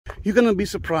You're gonna be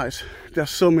surprised.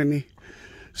 There's so many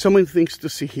things to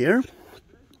see here.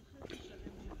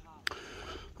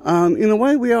 In a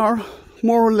way, we are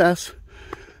more or less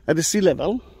at the sea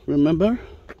level. Remember,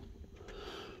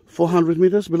 400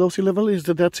 meters below sea level is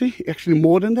the Dead Sea. Actually,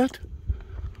 more than that.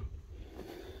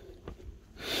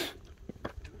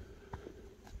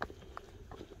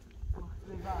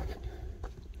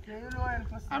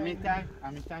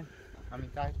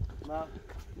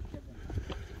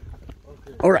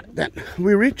 All right, then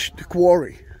we reached the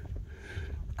quarry.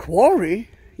 Quarry?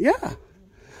 Yeah.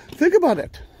 Think about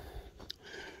it.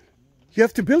 You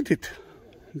have to build it.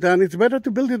 Then it's better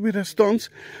to build it with the stones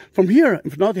from here.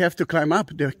 If not, you have to climb up.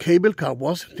 The cable car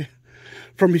was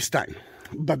from his time.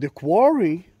 But the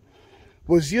quarry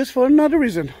was used for another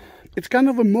reason. It's kind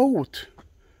of a moat.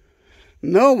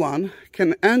 No one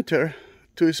can enter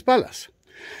to his palace.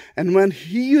 And when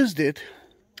he used it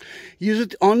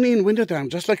only in wintertime,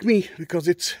 just like me, because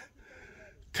it's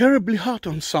terribly hot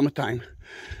on summertime.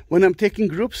 When I'm taking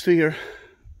groups to here,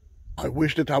 I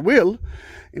wish that I will,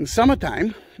 in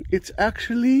summertime, it's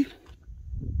actually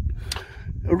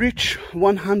reach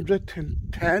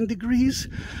 110 degrees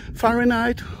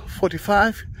Fahrenheit,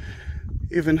 45,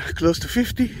 even close to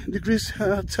 50 degrees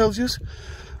Celsius.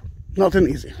 Not an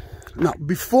easy. Now,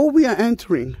 before we are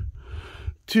entering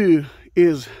to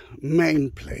his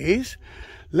main place,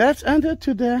 let's enter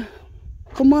to the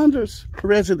commander's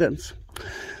residence.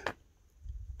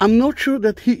 I'm not sure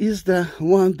that he is the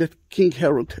one that King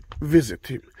Herod visited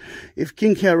him. If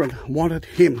King Herod wanted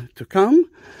him to come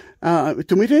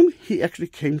to meet him, he actually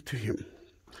came to him.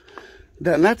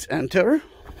 Then let's enter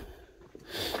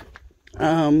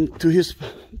to his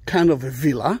kind of a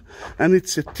villa, and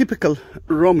it's a typical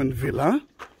Roman villa.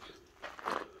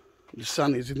 The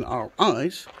sun is in our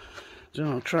eyes,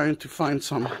 so trying to find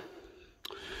some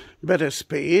better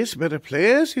space, better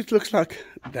place. It looks like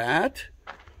that.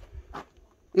 A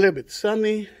little bit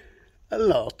sunny, a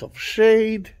lot of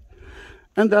shade,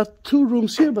 and there are 2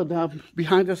 rooms here, but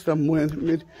behind us there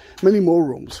are many more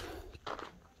rooms.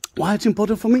 Why it's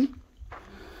important for me?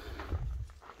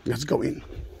 Let's go in,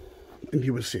 and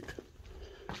you will see it.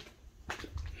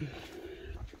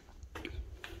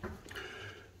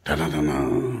 Da-da-da-da.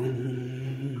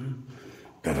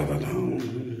 Da-da-da-da.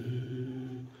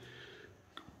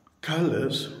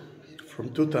 Colors from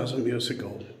 2,000 years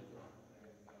ago.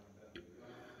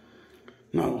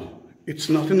 Now, it's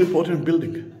not an important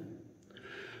building.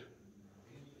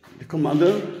 The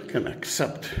commander can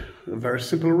accept a very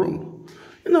simple room.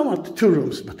 You know what, 2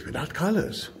 rooms, but without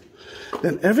colors.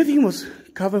 Then everything was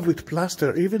covered with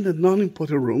plaster, even the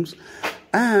non-important rooms,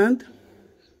 and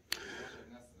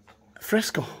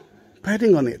fresco,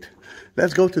 painting on it.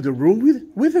 Let's go to the room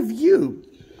with a view.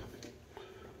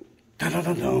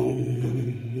 Da-da-da-da.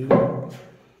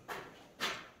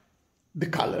 The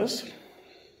colors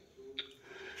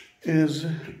is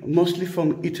mostly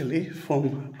from Italy,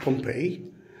 from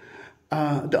Pompeii.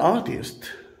 The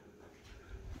artist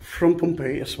from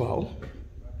Pompeii as well.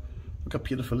 Look how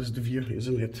beautiful is the view,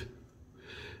 isn't it?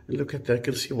 And look at that, you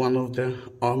can see one of the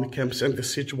army camps and the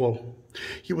siege wall.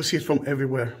 You will see it from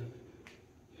everywhere.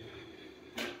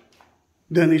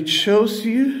 Then it shows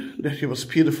you that it was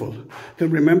beautiful. Then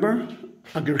remember,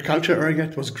 agriculture area,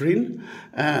 it was green,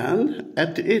 and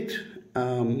at it,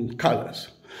 colors.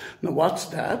 Now what's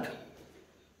that?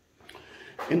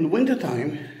 In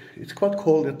wintertime, it's quite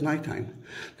cold at nighttime.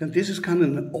 Then this is kind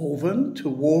of an oven to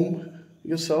warm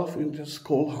yourself in this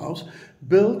cold house,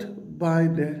 built by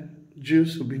the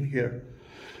Jews who've been here.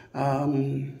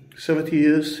 70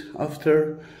 years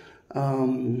after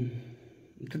the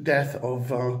death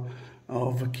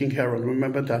of King Herod.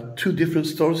 Remember that 2 different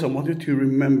stories. I want you to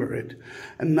remember it.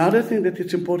 Another thing that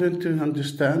it's important to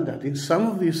understand that in some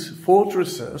of these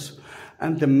fortresses,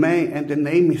 and the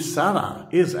name Masada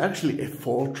is actually a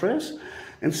fortress,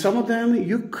 and some of them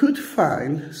you could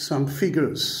find some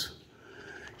figures.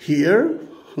 Here,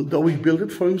 although he built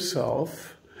it for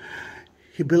himself,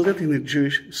 he built it in a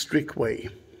Jewish strict way.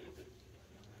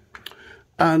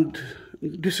 And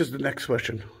this is the next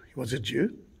question. He was a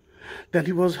Jew. Then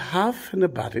he was half an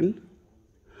Abaddon,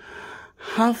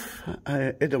 half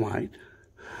Edomite,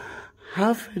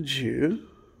 half a Jew.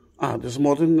 There's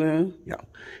more than,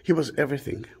 he was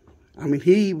everything. I mean,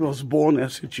 he was born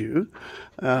as a Jew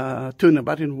to an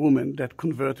Abaddon woman that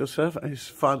converted herself.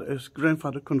 His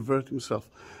grandfather converted himself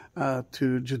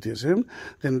to Judaism.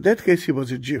 Then in that case, he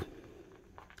was a Jew.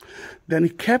 Then he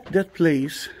kept that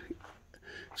place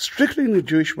strictly in the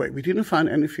Jewish way. We didn't find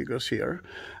any figures here.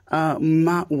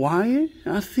 Why?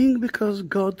 I think because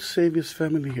God saved his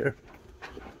family here.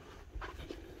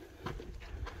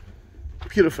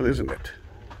 Beautiful, isn't it?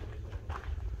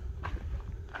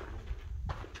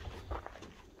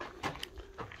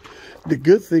 The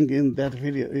good thing in that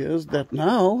video is that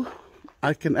now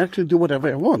I can actually do whatever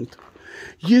I want.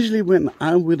 Usually when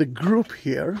I'm with a group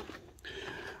here,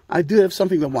 I do have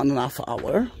something like 1.5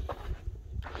 hours.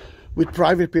 With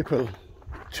private people,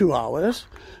 2 hours.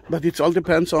 But it all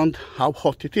depends on how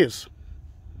hot it is.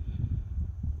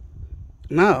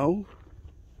 Now,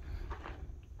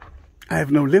 I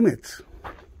have no limits.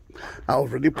 I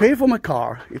already paid for my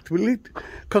car. It will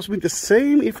cost me the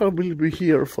same if I will be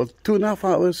here for 2.5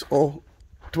 hours or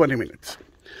 20 minutes.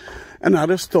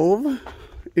 Another stove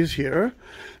is here.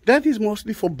 That is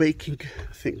mostly for baking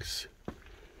things.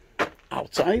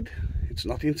 Outside, it's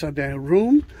not inside the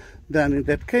room. Then in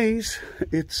that case,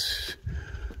 it's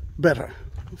better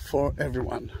for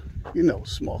everyone. You know,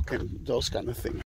 smoke and those kind of things.